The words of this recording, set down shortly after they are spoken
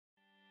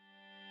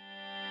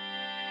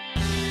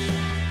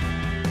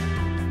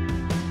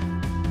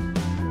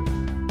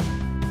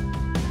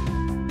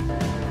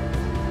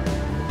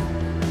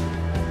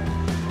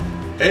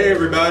Hey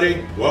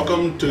everybody,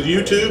 welcome to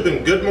YouTube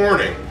and good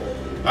morning.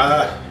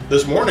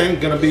 This morning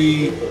gonna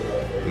be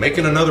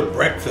making another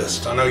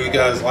breakfast. I know you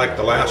guys liked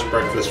the last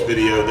breakfast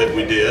video that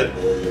we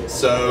did,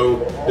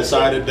 so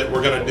decided that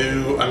we're gonna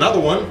do another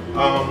one.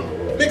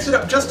 Mix it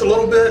up just a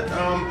little bit.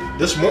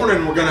 This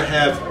morning we're gonna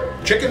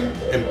have chicken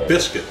and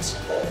biscuits,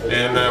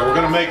 and we're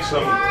gonna make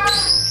some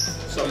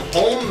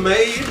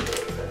homemade.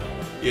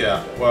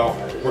 Yeah, well,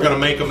 we're gonna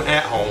make them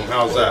at home.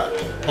 How's that?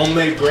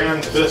 Homemade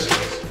Grand's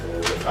biscuits.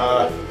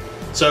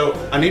 So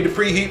I need to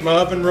preheat my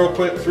oven real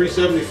quick,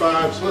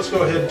 375. So let's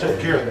go ahead and take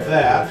care of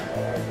that.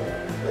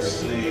 Let's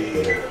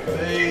see,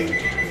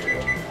 bake,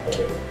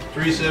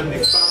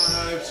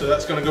 375. So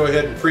that's gonna go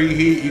ahead and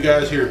preheat. You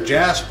guys hear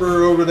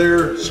Jasper over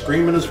there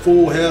screaming his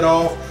fool head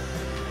off.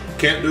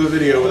 Can't do a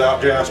video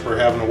without Jasper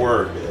having a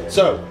word.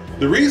 So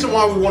the reason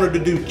why we wanted to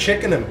do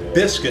chicken and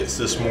biscuits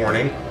this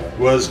morning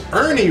was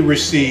Ernie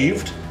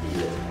received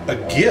a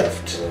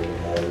gift.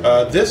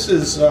 This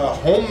is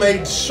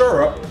homemade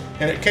syrup,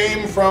 and it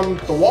came from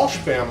the Walsh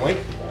family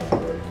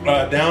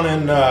down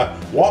in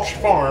Walsh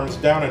Farms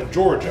down in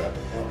Georgia.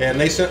 And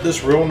they sent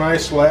this real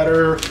nice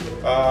letter.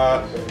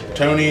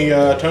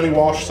 Tony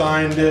Walsh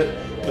signed it.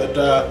 But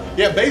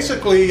yeah,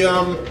 basically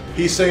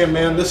he's saying,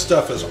 man, this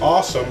stuff is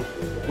awesome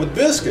with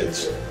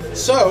biscuits.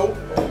 So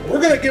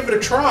we're gonna give it a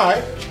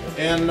try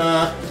and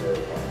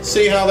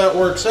see how that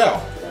works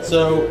out.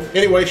 So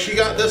anyway, she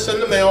got this in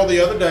the mail the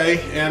other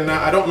day, and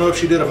I don't know if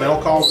she did a mail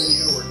call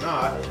video or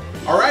not.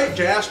 All right,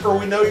 Jasper,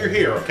 we know you're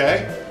here,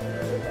 okay?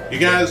 You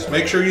guys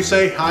make sure you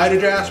say hi to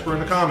Jasper in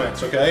the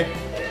comments, okay?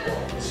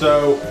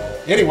 So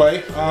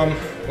anyway,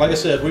 like I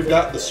said, we've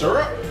got the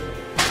syrup,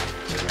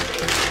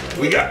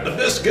 we got the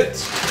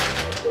biscuits,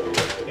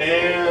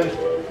 and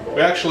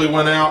we actually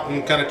went out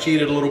and kind of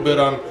cheated a little bit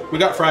on, we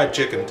got fried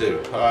chicken too.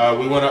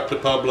 We went up to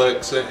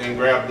Publix and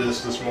grabbed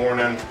this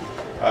morning.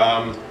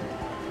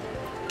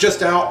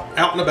 Just out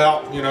and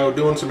about, you know,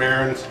 doing some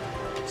errands.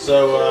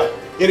 So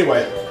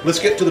anyway, let's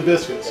get to the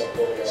biscuits.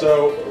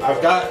 So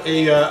I've got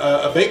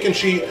a baking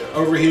sheet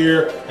over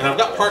here, and I've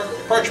got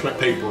parchment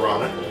paper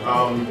on it.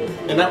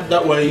 And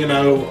that way, you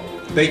know,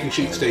 the baking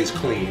sheet stays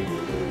clean.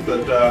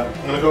 But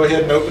I'm gonna go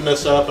ahead and open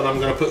this up, and I'm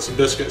gonna put some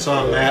biscuits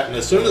on that. And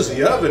as soon as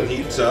the oven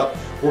heats up,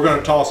 we're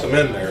gonna toss them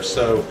in there.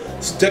 So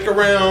stick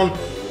around,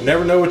 you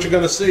never know what you're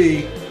gonna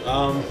see.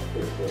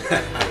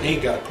 I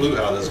ain't got a clue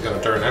how this is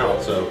gonna turn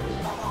out, so.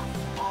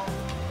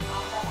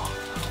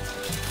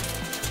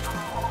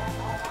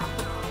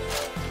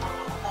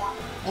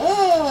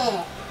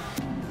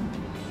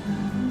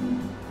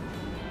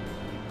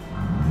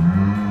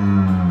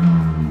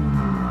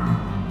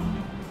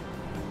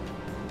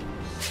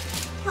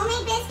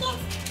 Homemade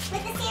biscuits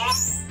with the syrup?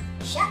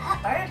 Shut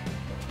up, Bird.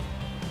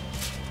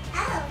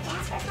 Oh,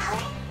 Jasper's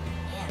hollering?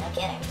 Yeah, no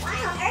kidding. Why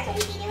on earth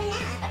would he be doing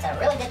that? That's a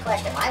really good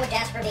question. Why would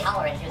Jasper be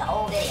hollering through the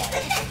whole video?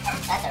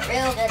 That's a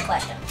real good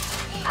question.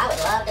 I would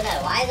love to know.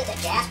 Why is it that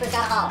Jasper's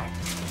got to holler?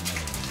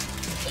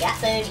 You got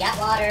food, you got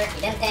water,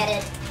 you been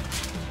petted.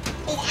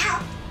 He's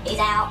out. He's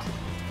out.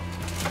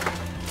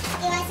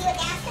 You want to see what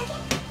Dad's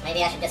cooking?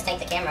 Maybe I should just take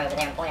the camera over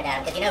there and point it at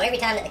him. Because you know, every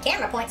time that the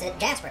camera points at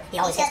Jasper, he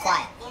always gets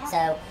quiet. Yeah. So,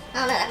 I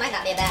don't know, that might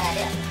not be a bad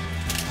idea.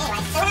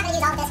 Anyway, so we're not going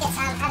to use all the biscuits.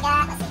 I've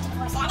got, let's see, 2,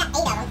 4, 6, I got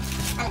 8 of them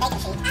on the baking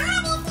sheet. I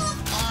love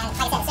biscuits! And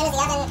like I said, as soon as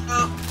the oven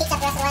heats up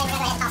the rest of the way, we're going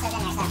to go ahead and toss those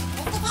in there.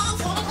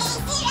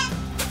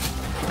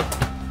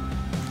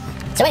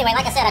 So anyway,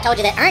 like I said, I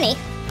told you that Ernie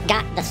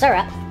got the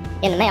syrup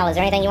in the mail. Is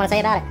there anything you want to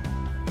say about it?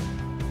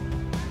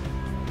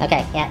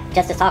 Okay, yeah,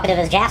 just as talkative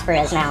as Jasper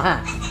is now, huh?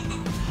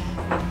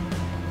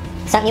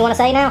 Something you want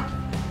to say now?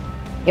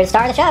 You're the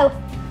star of the show.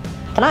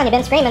 Come on, you've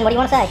been screaming. What do you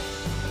want to say?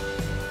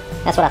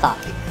 That's what I thought.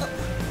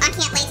 I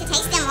can't wait to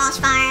taste them, Walsh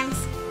Farms.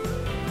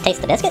 Taste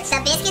the biscuits?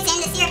 The biscuits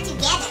and the syrup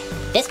together.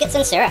 Biscuits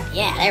and syrup.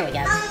 Yeah, there we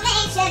go.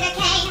 Homemade sugar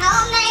cane,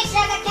 homemade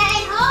sugar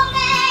cane,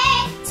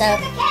 homemade So,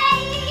 sugar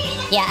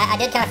cane. yeah, I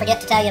did kind of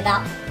forget to tell you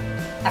about,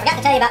 I forgot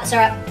to tell you about the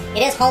syrup.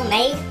 It is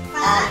homemade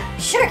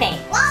sugarcane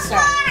Walsh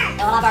syrup.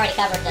 Farms. Oh, well, I've already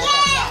covered the,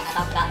 Yes. I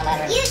talked about the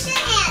letter. You should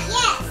have,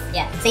 yes.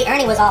 Yeah, see,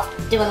 Ernie was off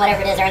doing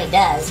whatever it is Ernie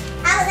does.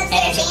 I was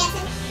upstairs And she-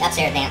 dancing.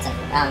 Upstairs dancing.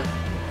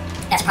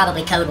 That's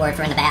probably code word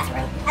for in the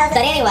bathroom. Oh,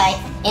 But anyway,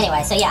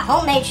 so yeah,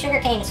 homemade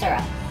sugarcane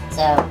syrup.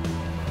 So,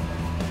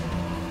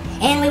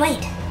 and we wait.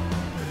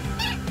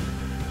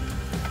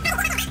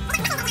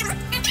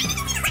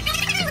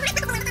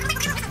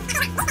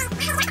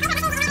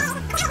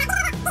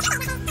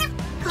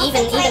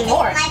 Even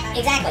more. Flavor.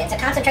 Exactly. It's a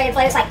concentrated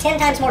flavor. It's like 10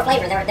 times more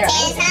flavor. They're 10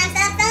 amazing. times the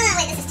fun.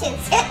 Wait, this is 2.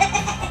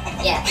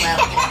 Yeah,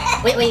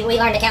 well, we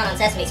learned to count on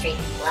Sesame Street.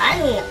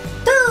 1,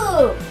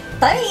 2,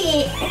 3.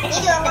 You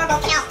do a horrible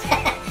count.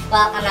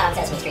 Well, I'm not on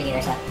Sesame Street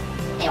either, so.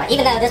 Anyway,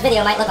 even though this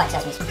video might look like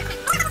Sesame Street.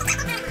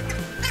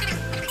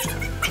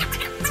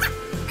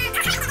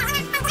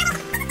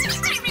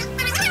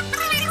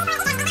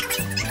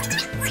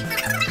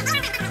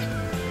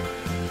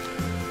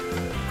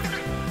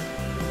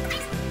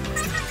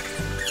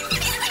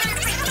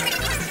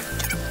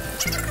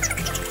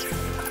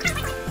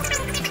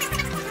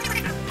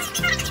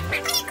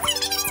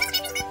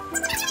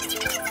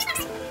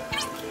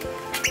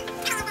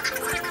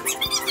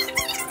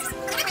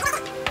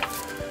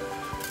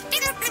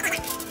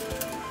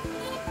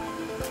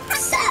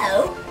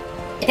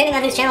 depending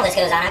on whose channel this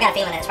goes on, I got a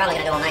feeling that it's probably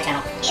going to go on my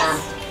channel.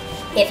 Yes.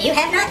 If you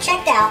have not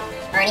checked out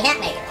Ernie Hat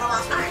Maker, Or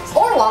Walsh Farms.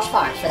 or Walsh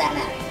Farms for that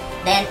matter,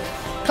 then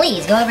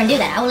please go over and do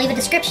that. I will leave a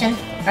description,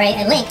 or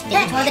a link to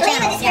each one of the Leave a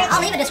channels. Yeah, description.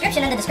 I'll leave a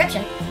description in the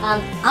description.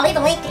 I'll leave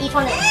a link to each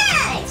one of the...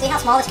 Hey, see how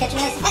small this kitchen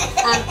is?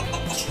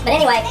 But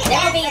anyway,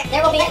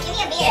 there will be... Give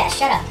me a beer. Yeah,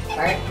 shut up,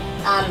 Bird.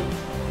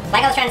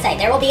 Like I was trying to say,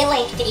 there will be a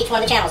link to each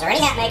one of the channels, Ernie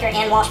Hat Maker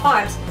and Walsh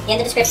Farms,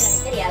 in the description of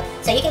this video.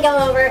 So you can go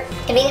over,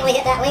 conveniently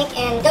hit that link,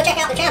 and go check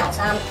out their channels.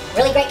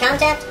 Really great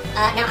content.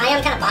 Now, I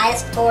am kind of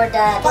biased toward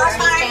Walsh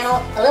Ernie's Farms.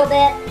 channel a little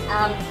bit,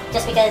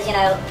 just because, you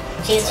know,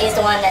 she's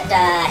the one that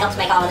helps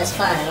make all of this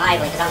fun and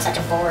lively, because I'm such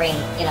a boring,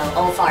 you know,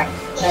 old fart.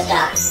 But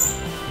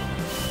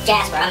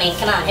Jasper, I mean,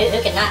 come on, who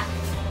could not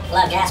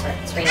love Jasper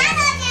screaming I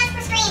love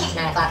Jasper screaming.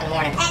 at 9 o'clock in the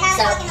morning? At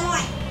 9 o'clock in the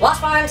morning. Walsh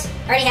Farms,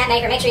 Ernie Hat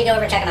Maker, make sure you go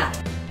over and check them out.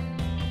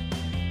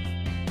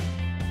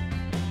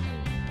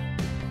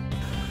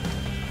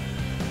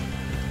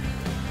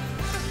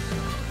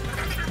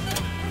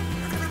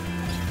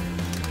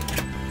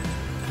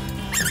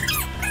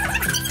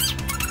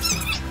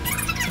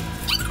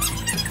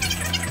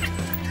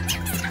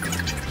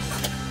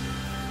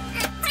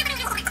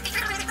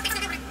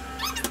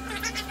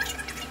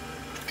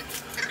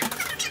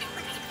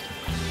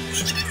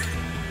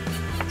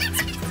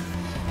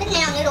 Putting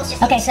it on noodles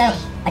just Okay, so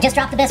I just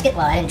dropped the biscuit.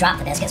 Well, I didn't drop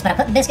the biscuits, but I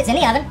put the biscuits in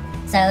the oven.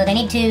 So they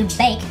need to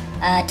bake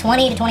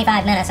 20 to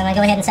 25 minutes. I'm going to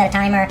go ahead and set a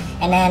timer,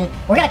 and then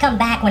we're going to come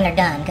back when they're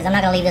done, because I'm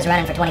not going to leave this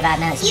running for 25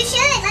 minutes. You should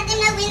let them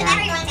know when the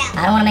battery runs out.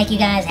 I don't want to make you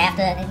guys have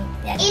to...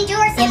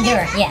 Endure some of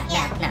Endure, that yeah,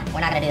 stuff? no,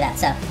 we're not going to do that.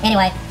 So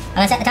anyway, I'm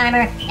going to set the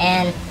timer,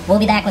 and we'll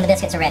be back when the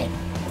biscuits are ready.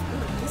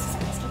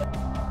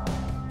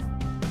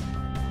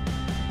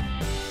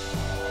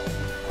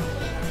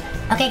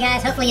 Okay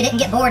guys, hopefully you didn't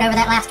get bored over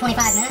that last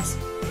 25 minutes.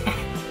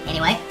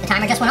 Anyway, the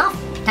timer just went off.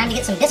 Time to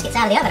get some biscuits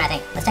out of the oven, I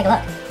think. Let's take a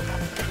look.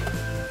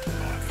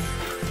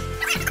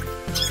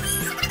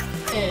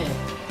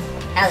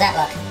 How's that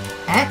look?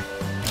 Huh?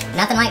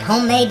 Nothing like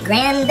homemade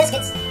grand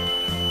biscuits.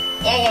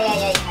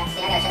 Yeah.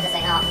 See, I gotta shut this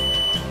thing off.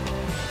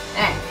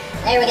 Alright,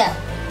 there we go.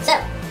 So,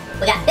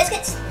 we got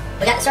biscuits.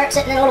 We got to start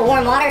sitting in a little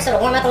warm water so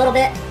it'll warm up a little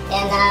bit.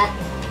 And,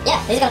 yeah,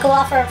 these are gonna cool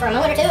off for a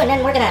moment or two, and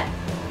then we're gonna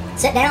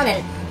sit down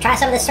and try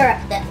some of this syrup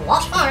that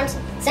Walsh Farms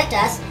sent to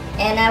us,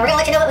 and we're gonna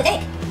let you know what we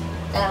think.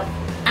 So,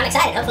 I'm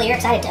excited. Hopefully you're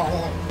excited too.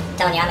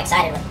 Telling you I'm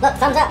excited. Look,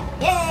 thumbs up.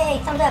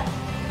 Yay, thumbs up.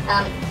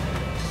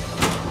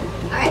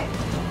 Alright.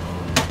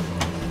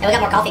 And we got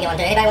more coffee going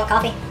too. Anybody want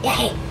coffee? Yeah,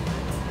 hey.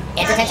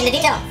 Get attention to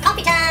detail.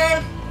 Coffee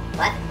time!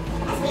 What?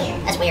 That's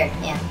weird. That's weird,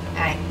 yeah.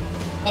 Alright.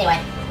 Anyway.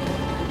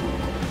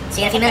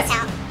 See you in a few minutes.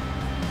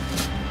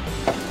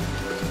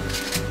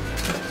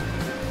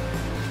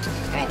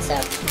 Alright, so.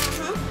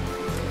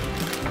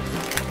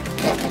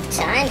 The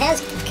time has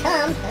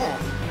come.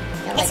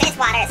 It's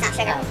water, it's not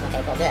sugar. Oh,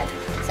 okay, well, good.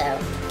 So.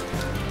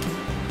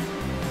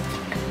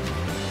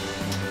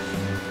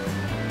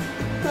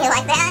 You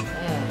like that?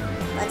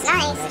 Looks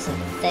nice. Nice and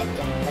thick,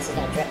 and this is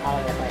going to drip all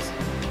over the place.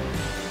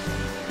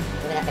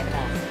 Give me that paper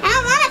towel. I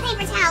don't want a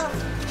paper towel.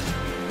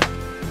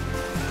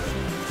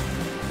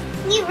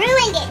 You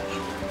ruined it.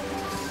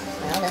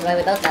 Well, that's why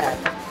we both got to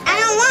I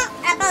don't want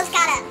a both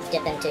gotta.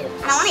 dip into.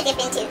 I don't want to dip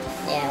into.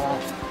 Yeah, well,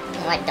 I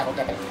don't like double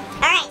dipping.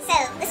 Alright, so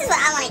this is what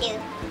I want to do.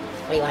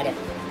 What do you want to do?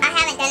 I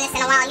haven't done this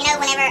in a while. You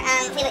know, whenever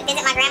we would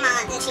visit my grandma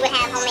and she would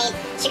have homemade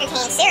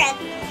sugarcane syrup,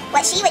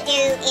 what she would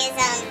do is,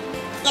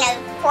 you know,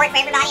 pour it for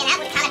everybody, and that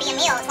would kind of be a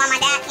meal. It's why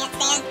my dad can't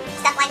stand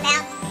stuff like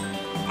that,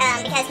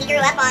 because he grew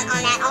up on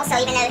that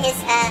also, even though his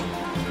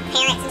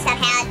parents and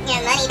stuff had, you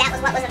know, money. That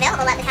was what was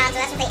available at the time,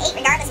 so that's what they ate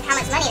regardless of how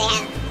much money they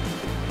had.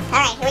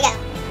 Alright, here we go.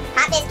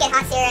 Hot biscuit,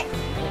 hot syrup.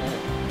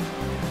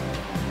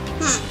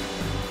 Well.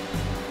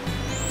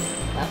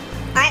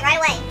 Alright, right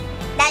away.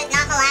 That is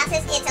not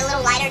molasses. It's a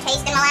little lighter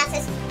taste than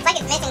molasses. It's like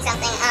it's missing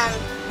something.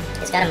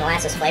 It's got a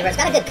molasses flavor. It's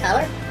got a good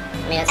color.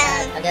 I mean, it's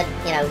got a good,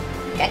 you know,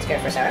 texture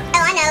for syrup.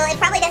 Oh, I know. It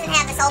probably doesn't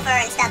have the sulfur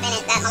and stuff in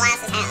it that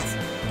molasses has.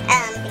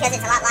 Because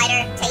it's a lot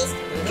lighter taste.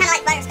 Kind of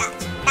like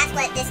butterscotch. That's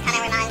what this kind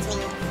of reminds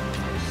me of.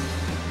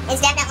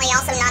 It's definitely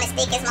also not as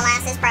thick as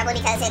molasses,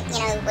 probably because it, you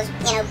know, was,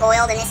 you know,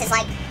 boiled. And this is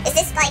like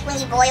when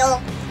you boil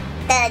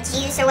the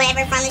juice or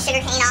whatever from the sugar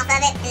cane off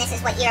of it, and this is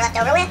what you're left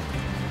over with?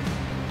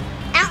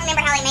 I don't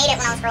remember how they made it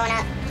when I was growing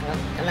up. Well,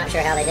 I'm not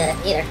sure how they did it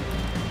either.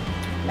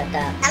 But,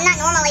 I'm not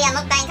normally a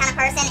mukbang kind of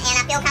person, and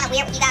I feel kind of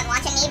weird with you guys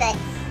watching me, but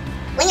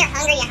when you're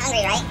hungry,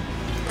 right?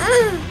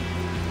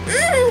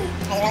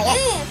 That's really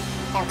good.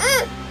 So.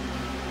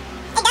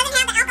 It doesn't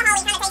have the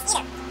alcohol-y kind of taste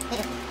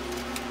either.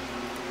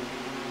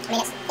 I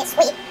mean, it's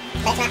sweet,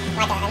 but it's not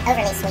like an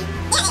overly sweet.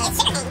 Yeah, it's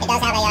sugar cane. It does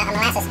have a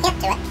molasses hint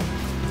to it.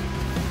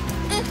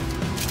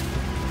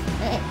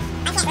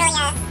 I can't really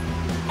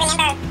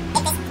remember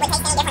if this would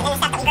taste any different than the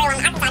stuff that we grew on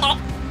the Arkansas dirt.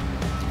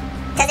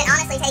 Because it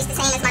honestly tastes the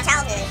same as my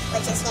childhood,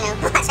 which is, you know,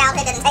 my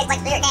childhood doesn't taste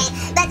like sugar cane,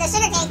 but the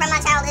sugar cane from my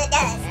childhood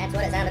does. that's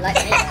what it sounded like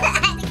to me.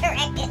 I had to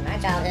correct it. My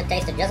childhood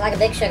tasted just like a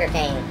big sugar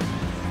cane.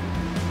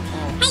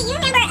 Hey, you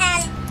remember,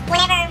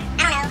 whenever,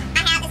 I don't know,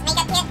 I have this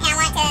makeup kit and I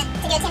want to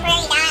do a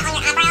temporary dye on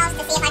your eyebrows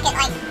to see if I could,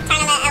 like, turn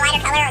them a lighter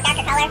color or a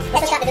darker color,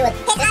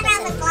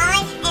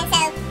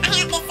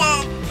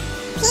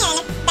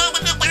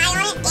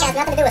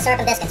 syrup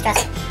and biscuits,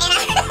 trust me.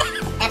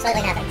 And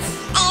Absolutely nothing.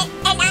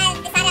 and I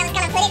decided I was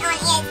going to put it on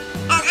his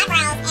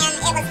eyebrows, and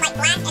it was like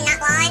black and not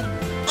blonde.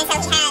 And so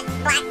he had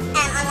black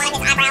on one of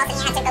his eyebrows, and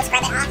you had to go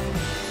scrub it off.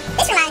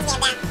 This reminds me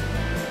of that.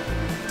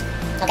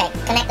 Okay,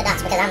 connect the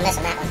dots because I'm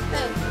missing that one.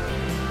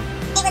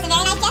 It was a very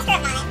nice gesture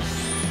of mine.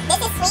 This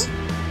is sweet,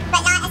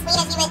 but not as sweet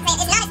as you would say.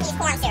 It's not as sweet as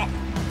corn syrup.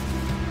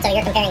 So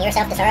you're comparing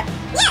yourself to syrup?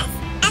 Yes,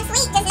 I'm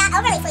sweet, just not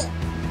overly sweet.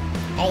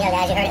 There you go,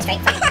 guys. You heard it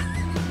straight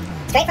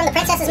from the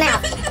princess's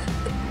mouth.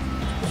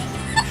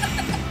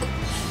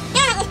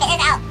 Now let me spit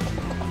it out.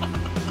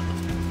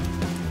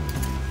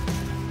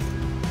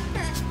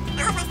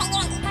 I almost want to stay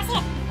here and eat more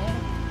syrup.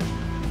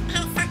 I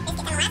haven't sucked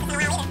biscuits and molasses in a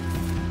while either.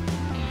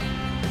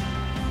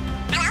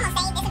 I would almost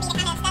say this would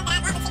be the kind of stuff that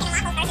I'd want with chicken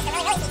and waffles versus the really,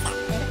 really sweet stuff.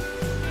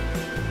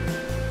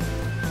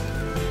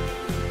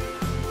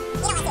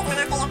 You don't want to see it in my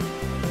mouth, do you?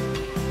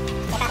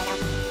 They probably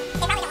don't.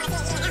 They probably don't want to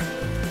see me eating it now.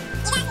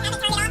 You guys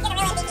haven't turned it off, you're the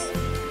real MVP.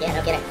 Yeah,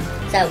 no kidding.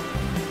 So,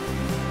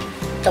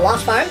 to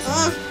Walsh Farms,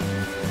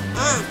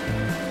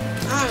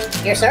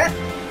 your syrup,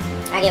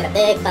 I give it a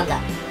big thumbs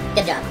up.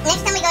 Good job.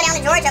 Next time we go down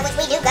to Georgia, which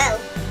we do go,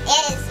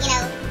 Ed is, you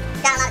know,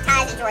 got a lot of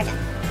ties in Georgia.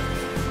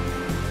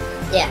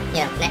 Yeah,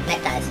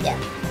 neckties, yeah.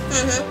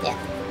 Yeah.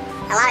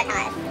 A lot of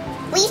ties.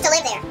 We used to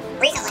live there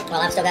recently.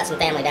 Well, I've still got some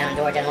family down in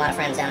Georgia and a lot of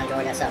friends down in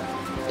Georgia, so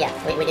yeah,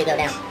 we do go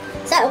down.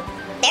 So,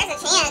 There's a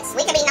chance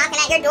we could be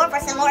knocking at your door for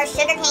some more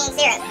sugarcane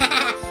syrup.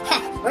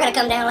 we're gonna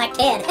come down like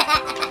Ted.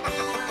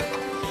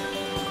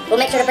 We'll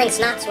make sure to bring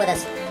Snots with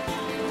us.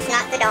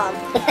 Not the dog.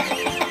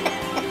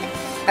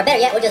 Or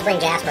better yet, we'll just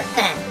bring Jasper.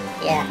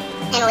 Yeah.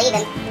 And leave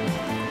him.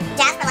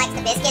 Jasper likes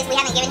the biscuits. We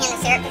haven't given him the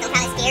syrup because I'm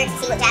kind of scared to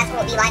see what Jasper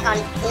will be like on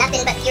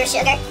nothing but pure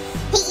sugar.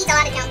 He eats a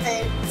lot of junk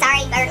food.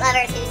 Sorry, bird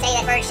lovers who say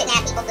that birds shouldn't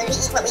have people food. He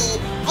eats what we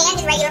eat. And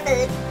his regular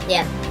food.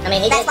 Yeah. I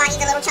mean, That's why he's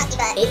a little chunky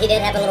butt. He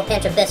did have a little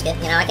pinch of biscuit.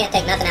 You know, I can't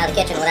take nothing out of the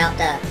kitchen without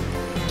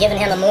giving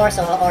him a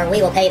morsel, or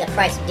we will pay the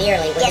price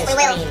dearly with Yes, his we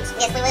will. screams.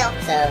 Yes, we will.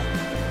 So,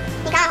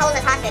 He kind of holds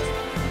us hostage.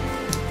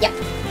 yep.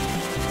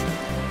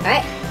 All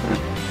right.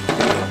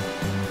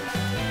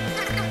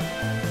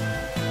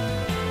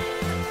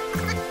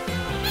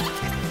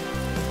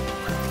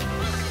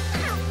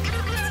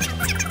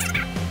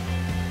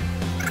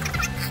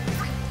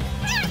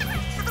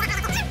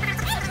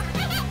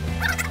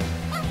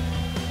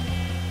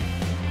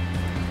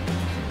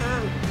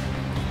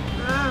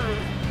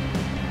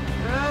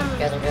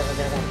 Drizzle, drizzle,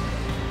 drizzle.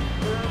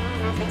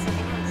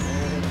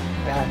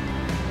 Really?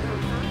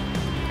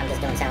 I'm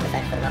just doing sound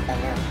effects for the mukbang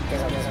now.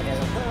 Drizzle, drizzle,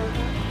 drizzle.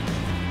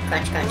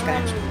 Crunch, crunch,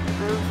 crunch.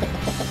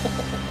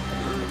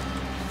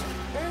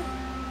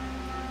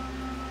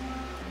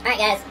 Alright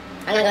guys,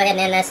 I'm gonna go ahead and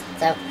end this.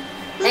 So,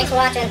 thanks for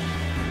watching.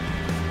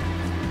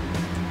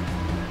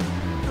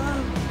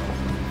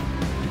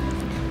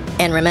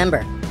 And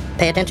remember,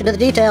 pay attention to the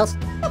details.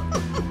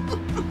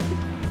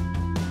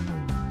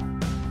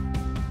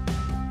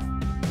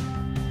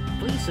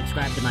 Please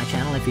subscribe to my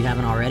channel if you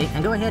haven't already,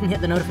 and go ahead and hit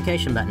the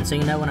notification button so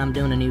you know when I'm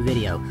doing a new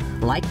video.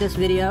 Like this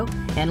video,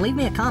 and leave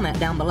me a comment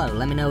down below.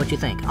 Let me know what you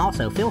think.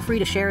 Also, feel free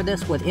to share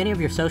this with any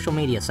of your social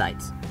media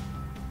sites.